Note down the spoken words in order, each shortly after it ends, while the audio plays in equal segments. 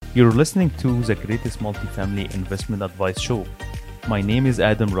You're listening to the greatest multifamily investment advice show. My name is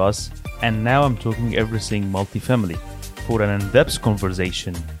Adam Ross, and now I'm talking everything multifamily for an in-depth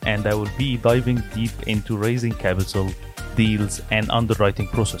conversation, and I will be diving deep into raising capital, deals, and underwriting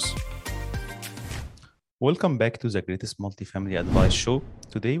process. Welcome back to the greatest multifamily advice show.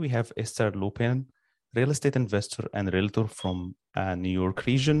 Today we have Esther Lowenbein, real estate investor and realtor from New York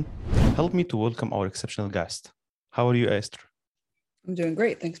region. Help me to welcome our exceptional guest. How are you, Esther? I'm doing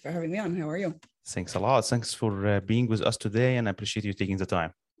great. Thanks for having me on. How are you? Thanks a lot. Thanks for being with us today, and I appreciate you taking the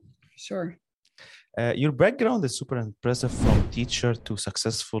time. Sure. Your background is super impressive, from teacher to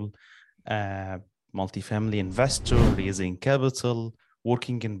successful multifamily investor, raising capital,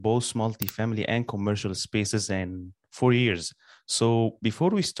 working in both multifamily and commercial spaces in 4 years. So before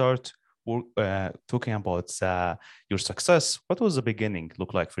we start talking about your success, what was the beginning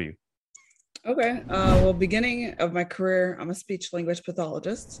look like for you? Okay. Well, beginning of my career, I'm a speech language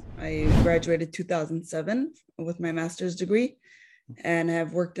pathologist. I graduated 2007 with my master's degree and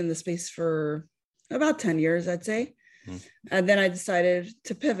have worked in the space for about 10 years, I'd say. And then I decided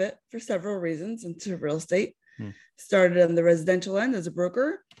to pivot for several reasons into real estate. Started on the residential end as a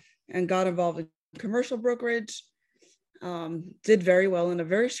broker and got involved in commercial brokerage. Did very well in a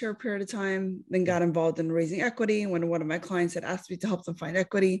very short period of time, then got involved in raising equity when one of my clients had asked me to help them find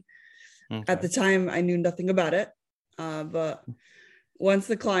equity. Okay. At the time, I knew nothing about it. But once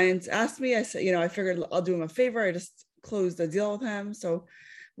the clients asked me, I said, I figured I'll do him a favor. I just closed the deal with him. So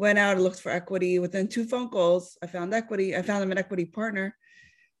went out and looked for equity. Within 2 phone calls, I found equity. I found him an equity partner.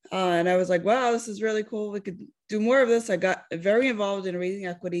 And I was like, wow, this is really cool. We could do more of this. I got very involved in raising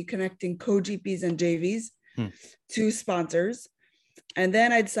equity, connecting co-GPs and JVs to sponsors. And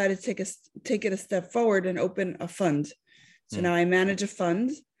then I decided to take it a step forward and open a fund. So now I manage a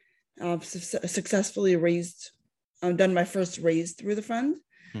fund. Successfully raised, done my first raise through the fund,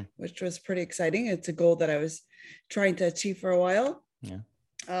 which was pretty exciting. It's a goal that I was trying to achieve for a while.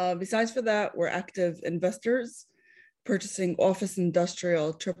 Besides for that, we're active investors purchasing office,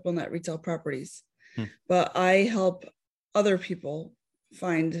 industrial, triple net retail properties. But I help other people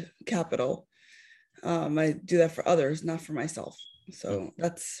find capital. I do that for others, not for myself. So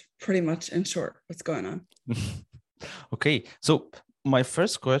that's pretty much in short what's going on. Okay, so my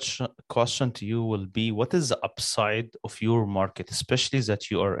first question to you will be, what is the upside of your market, especially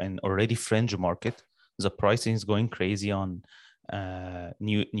that you are in already fringe market? The pricing is going crazy on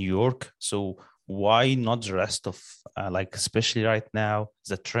New York. So why not the rest of, especially right now,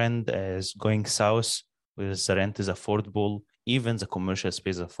 the trend is going south, where the rent is affordable, even the commercial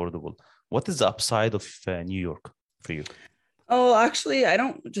space is affordable. What is the upside of New York for you? Oh, actually, I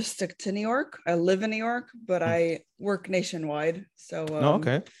don't just stick to New York. I live in New York, but I work nationwide. So,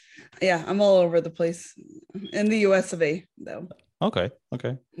 okay. Yeah, I'm all over the place in the US of A, though. Okay.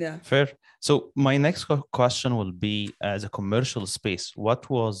 Yeah. Fair. So my next question will be the commercial space. What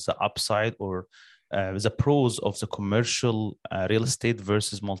was the upside or the pros of the commercial real estate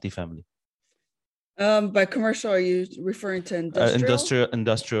versus multifamily? By commercial, are you referring to industrial?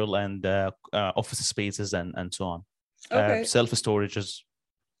 Industrial and office spaces and so on. Okay. Self-storages.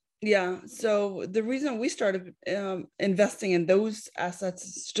 Yeah. So the reason we started investing in those assets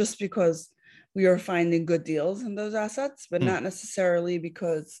is just because we were finding good deals in those assets, but not necessarily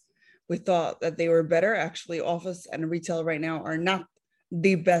because we thought that they were better. Actually, office and retail right now are not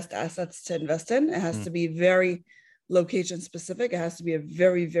the best assets to invest in. It has to be very location specific. It has to be a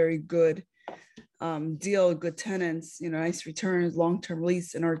very, very good deal, good tenants, nice returns, long-term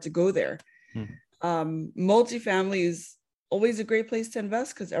lease in order to go there. Multifamily is always a great place to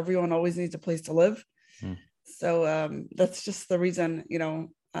invest because everyone always needs a place to live. So that's just the reason,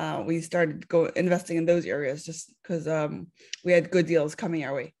 we started investing in those areas, just because we had good deals coming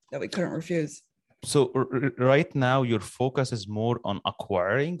our way that we couldn't refuse. So right now your focus is more on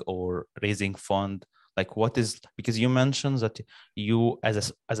acquiring or raising fund. Like what is, because you mentioned that you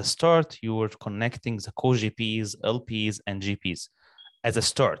as a start, you were connecting the co-GPs, LPs, and GPs. As a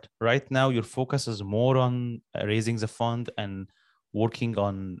start, right now your focus is more on raising the fund and working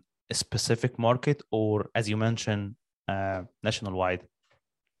on a specific market, or as you mentioned, nationwide.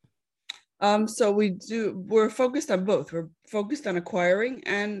 So we're focused on both. We're focused on acquiring,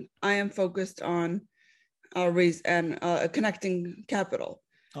 and I am focused on raise and connecting capital.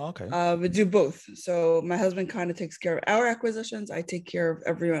 Oh, okay. We do both. So my husband kind of takes care of our acquisitions. I take care of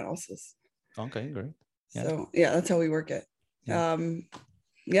everyone else's. Okay, great. Yeah. So yeah, that's how we work it.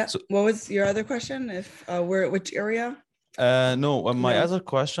 Yeah. So, what was your other question? If which area? No, my other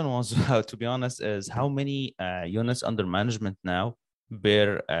question was, to be honest, is how many units under management now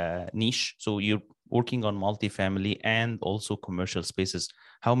per niche? So you're working on multifamily and also commercial spaces.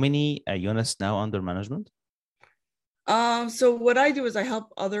 How many units now under management? So what I do is I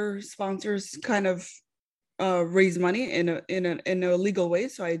help other sponsors kind of raise money in a legal way.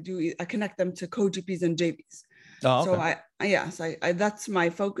 So I connect them to co-GPs and JVs. Oh, So okay. I that's my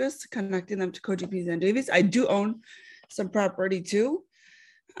focus, connecting them to co-GPs and JVs. I do own some property too.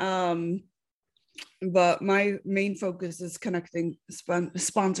 But my main focus is connecting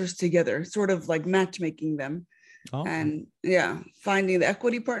sponsors together, sort of like matchmaking them, Oh, okay. and finding the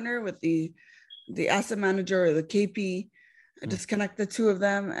equity partner with the asset manager or the KP, Mm. just connect the two of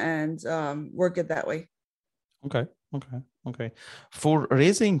them and work it that way. Okay. Okay. Okay. For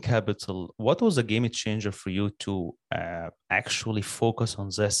raising capital, what was a game changer for you to actually focus on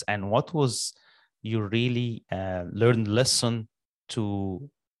this? And what was your really learned lesson to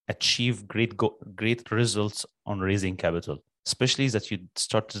achieve great results on raising capital? Especially that you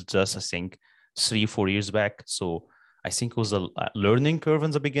started just, I think, 3, 4 years back. So I think it was a learning curve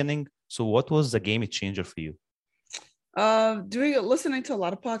in the beginning. So what was the game changer for you? Listening to a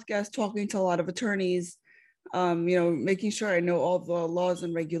lot of podcasts, talking to a lot of attorneys, making sure I know all the laws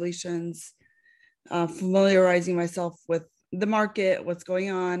and regulations, familiarizing myself with the market, what's going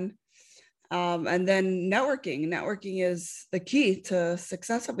on, and then networking. Networking is the key to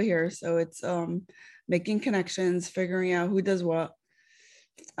success over here. So it's making connections, figuring out who does what,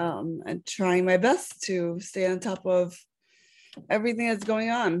 and trying my best to stay on top of everything that's going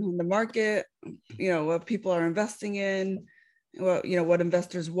on in the market, what people are investing in, what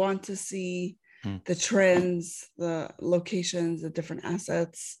investors want to see, Mm. the trends, the locations, the different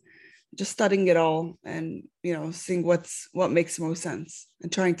assets, just studying it all and, seeing what makes most sense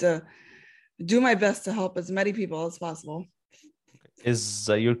and trying to do my best to help as many people as possible. Is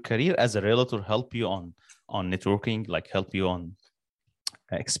your career as a realtor help you on networking, like help you on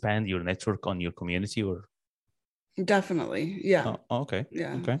expand your network on your community or? Definitely. Yeah. Oh, okay.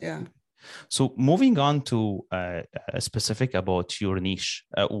 Yeah. Okay. Yeah. So moving on to specific about your niche,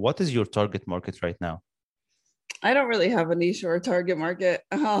 what is your target market right now? I don't really have a niche or a target market.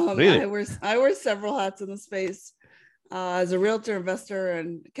 Really? I wear several hats in the space, as a realtor, investor,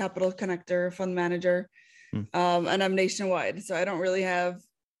 and capital connector, fund manager, Hmm. and I'm nationwide. So I don't really have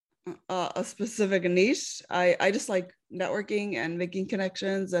a specific niche. I just like networking and making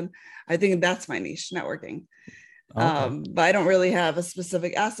connections, and I think that's my niche, networking. Okay. But I don't really have a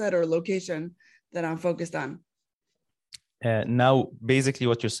specific asset or location that I'm focused on. Now, basically,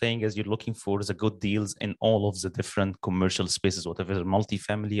 what you're saying is you're looking for the good deals in all of the different commercial spaces, whatever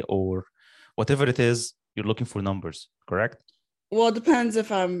multifamily or whatever it is, you're looking for numbers, correct? Well, it depends if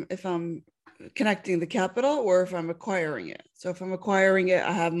I'm connecting the capital or if I'm acquiring it. So if I'm acquiring it,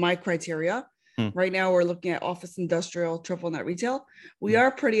 I have my criteria. Hmm. Right now, we're looking at office, industrial, triple net retail. We Hmm.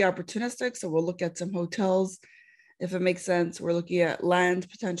 are pretty opportunistic, so we'll look at some hotels if it makes sense. We're looking at land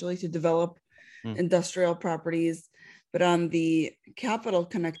potentially to develop Hmm. industrial properties. But on the capital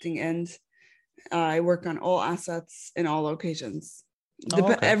connecting end, I work on all assets in all locations.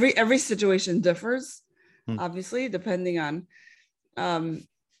 Oh, okay. Every situation differs, Hmm. obviously, depending on um,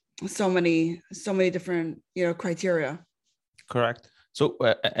 so many different criteria. Correct. So,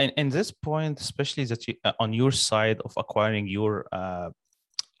 and this point, especially that you, on your side of acquiring your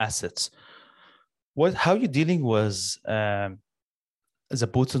assets, how you dealing with the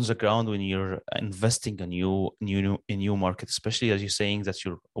boots on the ground when you're investing in new market, especially as you're saying that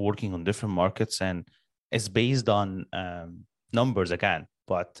you're working on different markets and it's based on numbers again.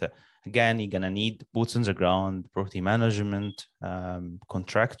 But again, you're gonna need boots on the ground, property management,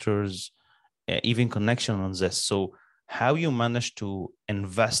 contractors, even connection on this. So how you manage to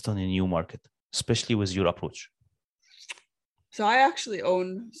invest on a new market, especially with your approach? So I actually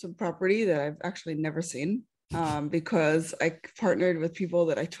own some property that I've actually never seen, because I partnered with people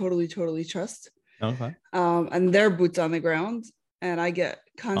that I totally trust, Okay. and they're boots on the ground, and I get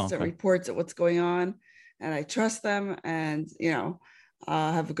constant Okay. reports of what's going on, and I trust them, and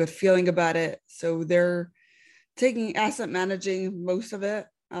have a good feeling about it. So they're taking asset managing most of it.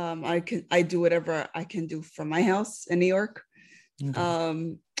 I do whatever I can do from my house in New York.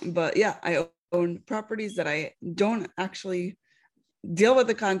 Okay. But yeah, I own properties that I don't actually deal with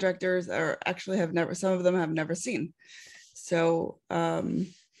the contractors, or actually have never, some of them have never seen. So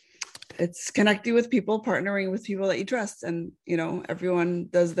it's connecting with people, partnering with people that you trust, and everyone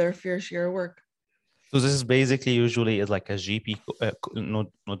does their fair share of work. So this is basically usually is like a GP, not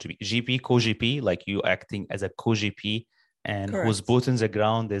GP, GP co-GP, like you acting as a co-GP, and who's Correct. both in the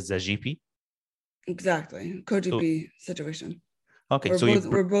ground is a GP. Exactly. So Co-GP situation. okay, We're so you, both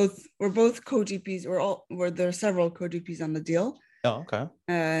we're both we're both co-GPs. We're there are several co-GPs on the deal, oh, okay,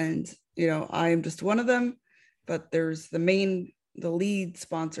 and I am just one of them. But there's the main the lead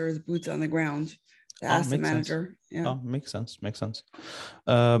sponsor is boots on the ground, the Oh, asset makes sense. manager. Yeah. Oh, makes sense. Makes sense.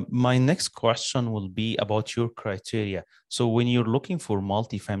 My next question will be about your criteria. So when you're looking for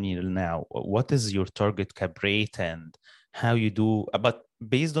multifamily now, what is your target cap rate and how you do? But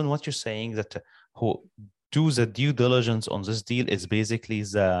based on what you're saying, that who do the due diligence on this deal is basically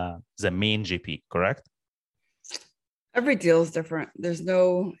the main GP, correct? Every deal is different. There's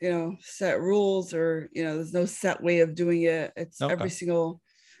no, set rules or, there's no set way of doing it. It's every Okay. single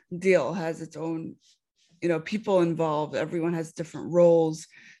deal has its own, people involved. Everyone has different roles.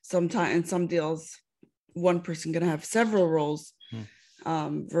 Sometimes in some deals, one person can have several roles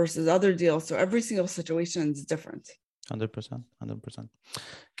Hmm. versus other deals. So every single situation is different. 100%, 100%.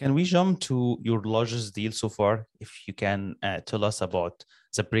 Can we jump to your largest deal so far? If you can tell us about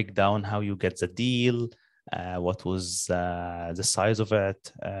the breakdown, how you get the deal, what was the size of it,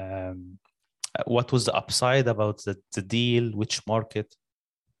 what was the upside about the deal, which market?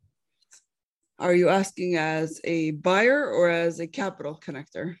 Are you asking as a buyer or as a capital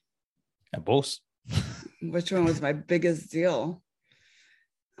connector? Both. Which one was my biggest deal?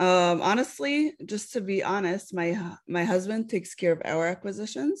 Honestly, just to be honest, my husband takes care of our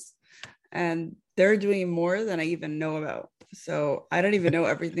acquisitions, and they're doing more than I even know about. So I don't even know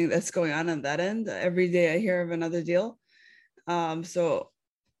everything that's going on that end. Every day I hear of another deal. So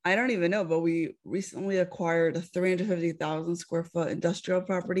I don't even know, but we recently acquired a 350,000 square foot industrial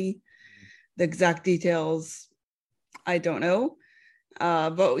property. The exact details, I don't know.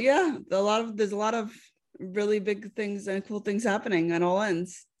 But yeah, there's a lot of really big things and cool things happening on all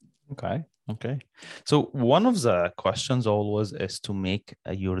ends. Okay. Okay. So one of the questions always is to make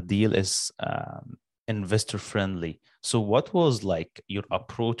your deal is investor friendly. So what was like your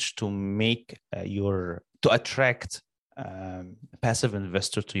approach to make to attract passive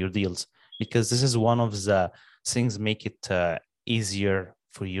investor to your deals? Because this is one of the things make it easier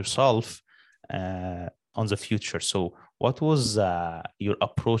for yourself on the future. So what was your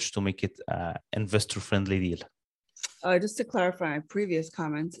approach to make it investor friendly deal? Just to clarify my previous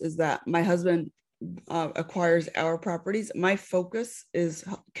comments, is that my husband acquires our properties. My focus is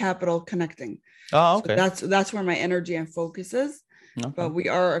capital connecting. Oh, So okay. that's where my energy and focus is. Okay. But we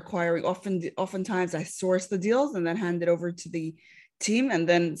are acquiring oftentimes I source the deals and then hand it over to the team and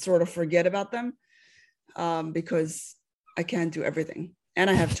then sort of forget about them because I can't do everything. And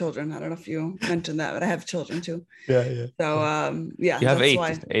I have children. I don't know if you mentioned that, but I have children too. Yeah, yeah, So yeah. yeah, You have that's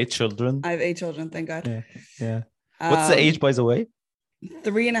why eight children. I have 8 children, thank God. Yeah, yeah. What's the age, Um, by the way?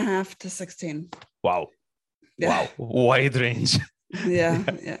 3.5 to 16. Wow, Yeah. wow, wide range. Yeah,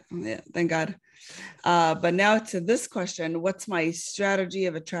 Yeah. yeah, thank God. But now to this question, what's my strategy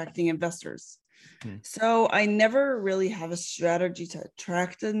of attracting investors? Hmm. So I never really have a strategy to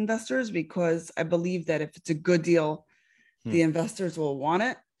attract investors because I believe that if it's a good deal, Hmm. the investors will want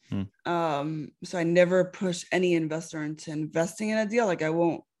it. Hmm. So I never push any investor into investing in a deal. Like I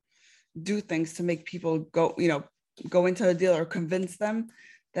won't do things to make people go into a deal or convince them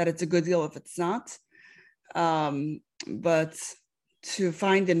that it's a good deal if it's not. But to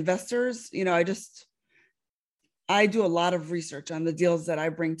find investors, I do a lot of research on the deals that I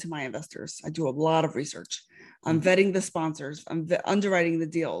bring to my investors. I do a lot of research. I'm vetting the sponsors. I'm underwriting the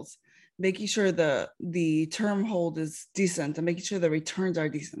deals, making sure the term hold is decent and making sure the returns are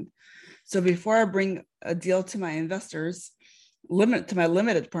decent. So before I bring a deal to my investors, to my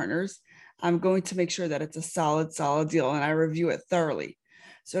limited partners, I'm going to make sure that it's a solid deal and I review it thoroughly.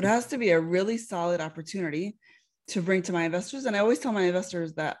 So it has to be a really solid opportunity to bring to my investors. And I always tell my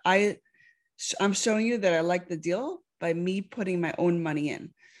investors that I'm showing you that I like the deal by me putting my own money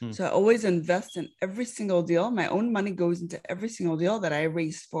in. Hmm. So I always invest in every single deal. My own money goes into every single deal that I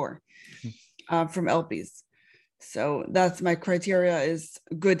raise for from LPs. So that's my criteria is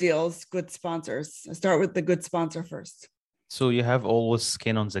good deals, good sponsors. I start with the good sponsor first. So you have always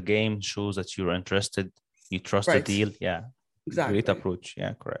skin on the game, shows that you're interested, you trust the Right. deal. Yeah, great Exactly. approach.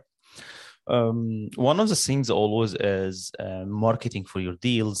 Yeah, correct. One of the things always is marketing for your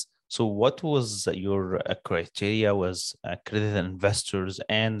deals. So what was your criteria was accredited investors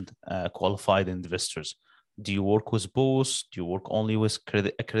and qualified investors? Do you work with both? Do you work only with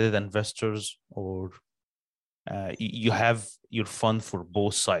accredited investors, or you have your fund for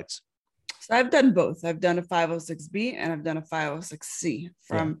both sides? So I've done both. I've done a 506B and I've done a 506C Yeah.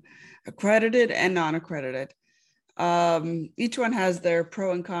 from accredited and non-accredited. Each one has their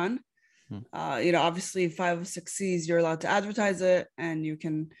pro and con. Hmm. Obviously 506Cs, you're allowed to advertise it and you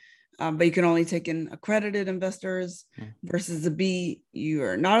can, but you can only take in accredited investors versus the B, you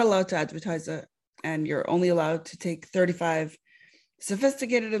are not allowed to advertise it and you're only allowed to take 35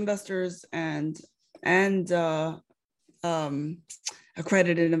 sophisticated investors and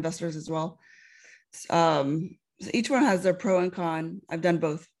accredited investors as well. So each one has their pro and con. I've done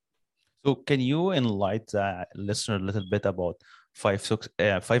both. So can you enlighten the listener a little bit about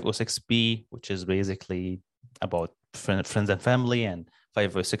 506B, which is basically about friends and family, and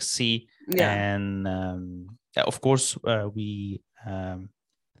 506C, Yeah. and of course we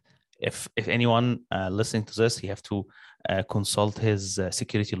if anyone listening to this, you have to consult his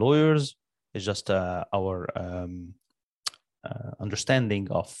security lawyers. It's just our understanding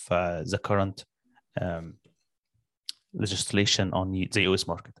of the current um, legislation on the US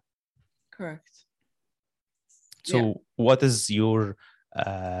market. Correct. So Yeah. what is your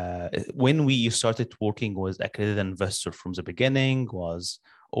when you started working with accredited investor from the beginning was,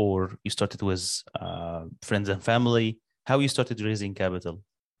 or you started with friends and family? How you started raising capital?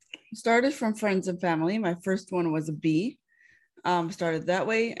 Started from friends and family. My first one was a B. Started that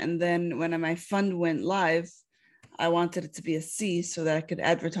way. And then when my fund went live, I wanted it to be a C so that I could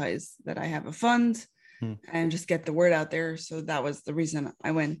advertise that I have a fund and just get the word out there. So that was the reason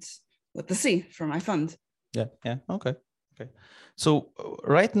I went with the C for my fund. Yeah. Okay. So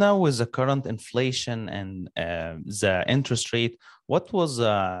right now with the current inflation and the interest rate, what was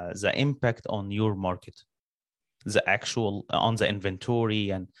the impact on your market? The actual on the inventory,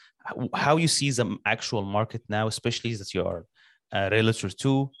 and how you see the actual market now, especially that you are a realtor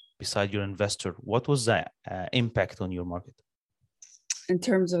too, beside your investor. What was the impact on your market? In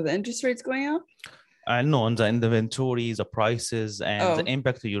terms of the interest rates going up? No, on the inventory, the prices, and the Oh,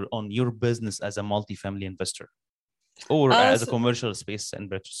 impact on your business as a multifamily investor or as a so, commercial space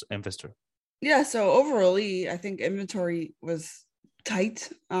investor. yeah. So overall, I think inventory was tight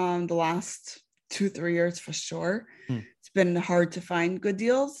the last 2-3 years for sure. Hmm. It's been hard to find good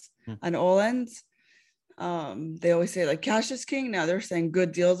deals Hmm. on all ends. They always say like cash is king. Now they're saying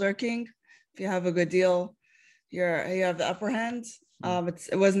good deals are king. If you have a good deal, you have the upper hand. Hmm.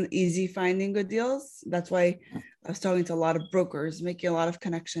 It wasn't easy finding good deals. That's why I was talking to a lot of brokers, making a lot of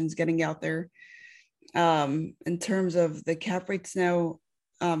connections, getting out there. In terms of the cap rates now,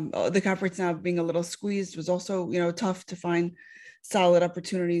 the cap rates now being a little squeezed was also, tough to find solid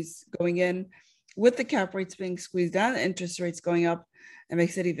opportunities going in. With the cap rates being squeezed down, the interest rates going up, it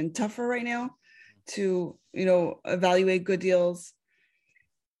makes it even tougher right now to, evaluate good deals.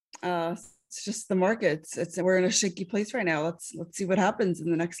 It's just the markets. We're in a shaky place right now. Let's see what happens in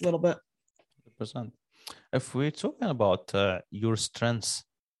the next little bit. 100%. If we're talking about your strengths,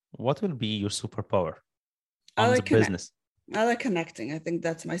 what will be your superpower I on the like connect. business? I like connecting. I think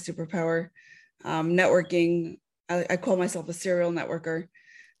that's my superpower. Networking. I call myself a serial networker.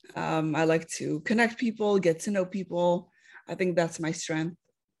 I like to connect people, get to know people. I think that's my strength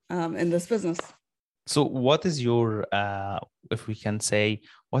in this business. So, what is your, if we can say,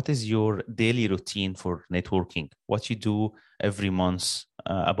 what is your daily routine for networking? What you do every month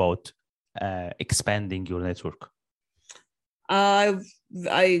about expanding your network? Uh,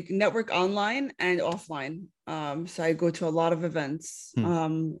 I network online and offline. So I go to a lot of events.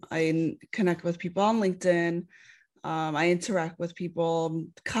 Hmm. I connect with people on LinkedIn. I interact with people.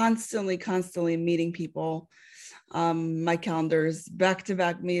 I'm constantly meeting people. My calendars,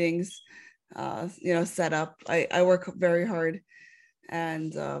 back-to-back meetings, set up. I work very hard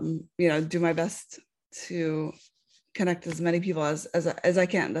and do my best to connect as many people as I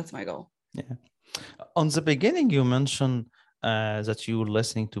can. That's my goal. Yeah. On the beginning, you mentioned that you were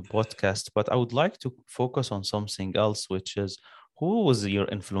listening to podcasts, but I would like to focus on something else, which is who was your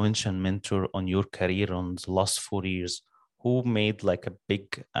influential mentor on your career on the last 4 years? Who made like a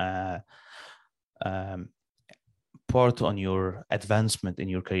big um, part on your advancement in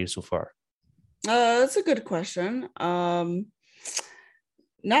your career so far? That's a good question.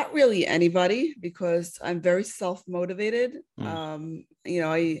 Not really anybody because I'm very self-motivated. Mm,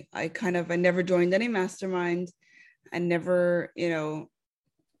 I never joined any mastermind. I never, mm,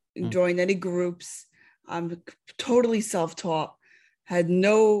 joined any groups. I'm totally self-taught. Had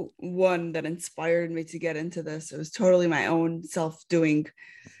no one that inspired me to get into this. It was totally my own self-doing.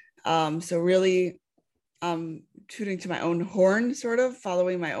 So really, shooting to my own horn, sort of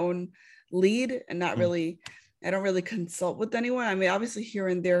following my own lead, and not mm, really. I don't really consult with anyone. I mean, obviously here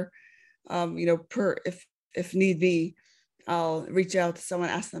and there, per if need be, I'll reach out to someone,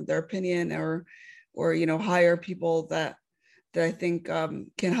 ask them their opinion, or hire people that I think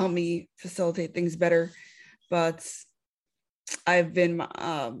can help me facilitate things better. But I've been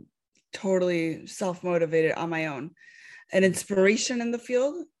totally self-motivated on my own. An inspiration in the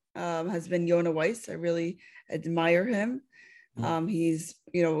field has been Yona Weiss. I really admire him. mm. He's,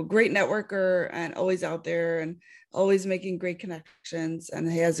 a great networker and always out there and always making great connections. And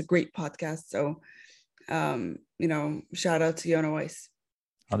he has a great podcast. So, shout out to Yona Weiss.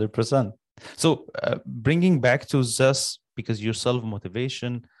 100%. So bringing back to this, because your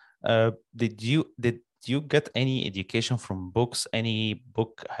self-motivation, did you get any education from books? Any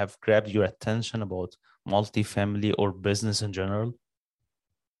book have grabbed your attention about multifamily or business in general?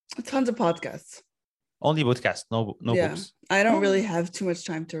 Tons of podcasts. Only podcast, no Yeah. books. I don't Oh, really have too much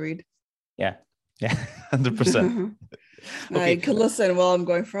time to read. yeah, yeah, 100%. I Okay, could listen while I'm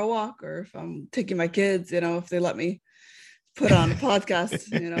going for a walk, or if I'm taking my kids, if they let me put on a podcast,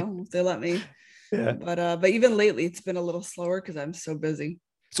 if they let me. yeah. But even lately it's been a little slower because I'm so busy.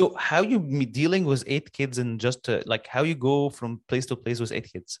 So how you dealing with 8 kids and just like how you go from place to place with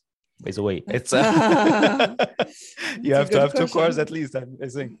 8 kids? By the way, it's you That's a have to good have 2 cars question. at least. I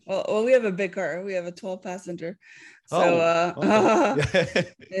think. Well, we have a big car. We have a 12 passenger. So Oh,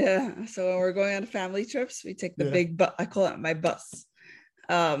 okay. Yeah. yeah. So when we're going on family trips, we take the Yeah. big bus. I call it my bus.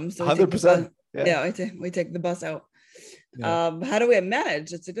 So we take the bus. 100%. Yeah. Yeah, we take the bus out. Yeah. How do we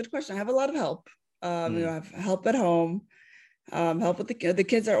manage? It's a good question. I have a lot of help. I have help at home. Help with the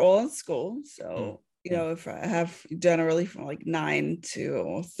kids are all in school. Mm. So, if I have generally from like 9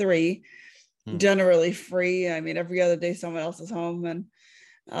 to 3, Mm. generally free. I mean, every other day someone else is home, and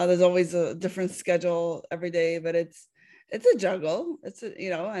there's always a different schedule every day, but it's a juggle. It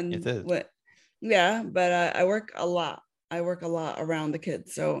And is. yeah, but I work a lot. I work a lot around the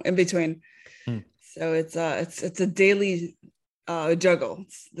kids. So in between, Mm. so it's a daily juggle.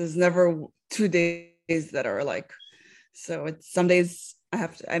 There's never 2 days that are alike. So it's some days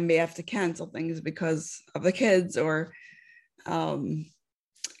I may have to cancel things because of the kids, or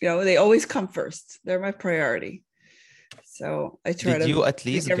they always come first. They're my priority. So I try Did to you at make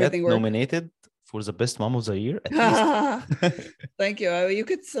least get everything work. nominated for the best mom of the year? At least. Thank you. You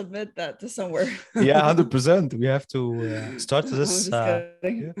could submit that to somewhere. Yeah, 100%. We have to start I'm this. just Yeah,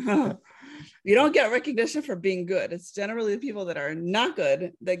 kidding. yeah. You don't get recognition for being good. It's generally the people that are not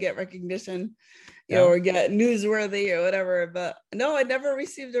good that get recognition, Yeah. or get newsworthy or whatever. But no, I never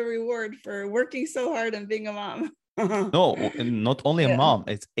received a reward for working so hard and being a mom. No, and not only a Yeah. mom,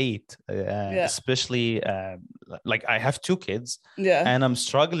 it's 8, Yeah. especially like I have 2 kids Yeah. and I'm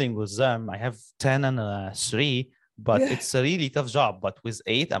struggling with them. I have 10 and 3, but Yeah. it's a really tough job. But with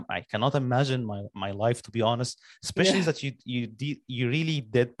 8, I cannot imagine my life, to be honest, especially Yeah. that you really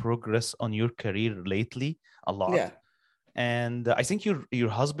did progress on your career lately a lot. Yeah. And I think your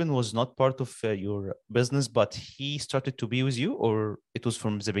husband was not part of your business, but he started to be with you, or it was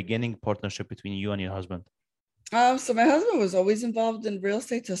from the beginning partnership between you and your husband? So my husband was always involved in real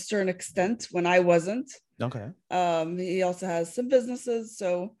estate to a certain extent when I wasn't. Okay. He also has some businesses.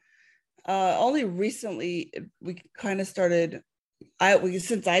 So only recently we kind of started.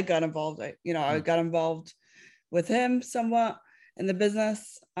 Since I got involved, I got involved with him somewhat in the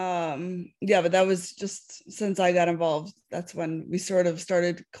business. Yeah, but that was just since I got involved. That's when we sort of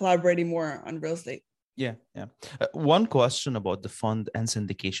started collaborating more on real estate. Yeah, yeah. One question about the fund and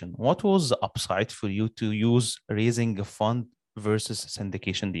syndication. What was the upside for you to use raising a fund versus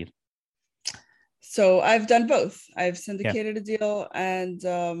syndication deal? So I've done both. I've Yeah. syndicated a deal, and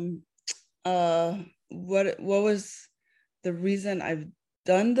what was the reason I've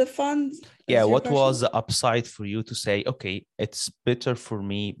done the fund? Yeah, Is your what question? was the upside for you to say, okay, it's better for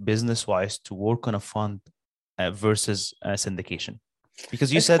me business-wise to work on a fund versus syndication?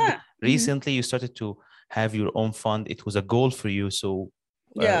 Because you It's said kind of, recently you started to have your own fund. It was a goal for you. So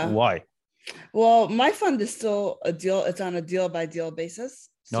yeah. why? Well, my fund is still a deal. It's on a deal by deal basis.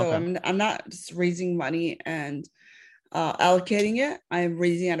 So Okay. I'm not just raising money and allocating it. I'm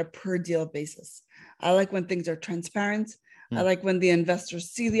raising it on a per deal basis. I like when things are transparent. I Hmm. like when the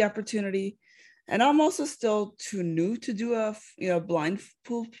investors see the opportunity. And I'm also still too new to do a blind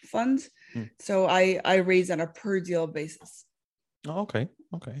pool fund. Hmm. So I raise on a per deal basis. Okay.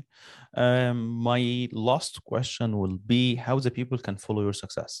 Okay. My last question will be how the people can follow your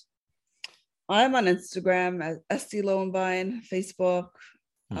success. I'm on Instagram at Esther Lowenbein, Facebook,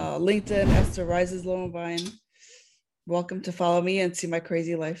 Hmm. LinkedIn, Esther Reizes-Lowenbein. Welcome to follow me and see my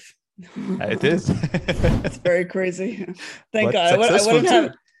crazy life. It is. It's very crazy. Thank But God. successful too.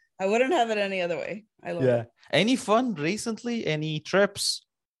 I wouldn't have it any other way. I love Yeah. it. Any fun recently? Any trips?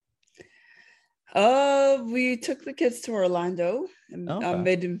 We took the kids to Orlando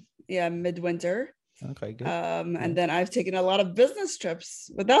Okay. midwinter. Okay, good. And Yeah. then I've taken a lot of business trips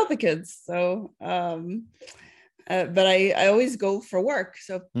without the kids. So but I always go for work.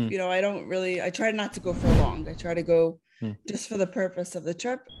 So, Mm, I try not to go for long. I try to go mm. just for the purpose of the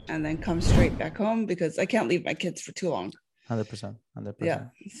trip and then come straight back home because I can't leave my kids for too long. 100%. Yeah.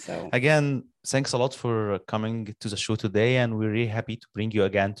 100%. So Again, thanks a lot for coming to the show today. And we're really happy to bring you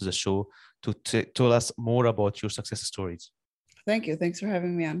again to the show to tell us more about your success stories. Thank you. Thanks for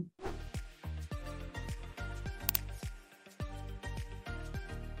having me on.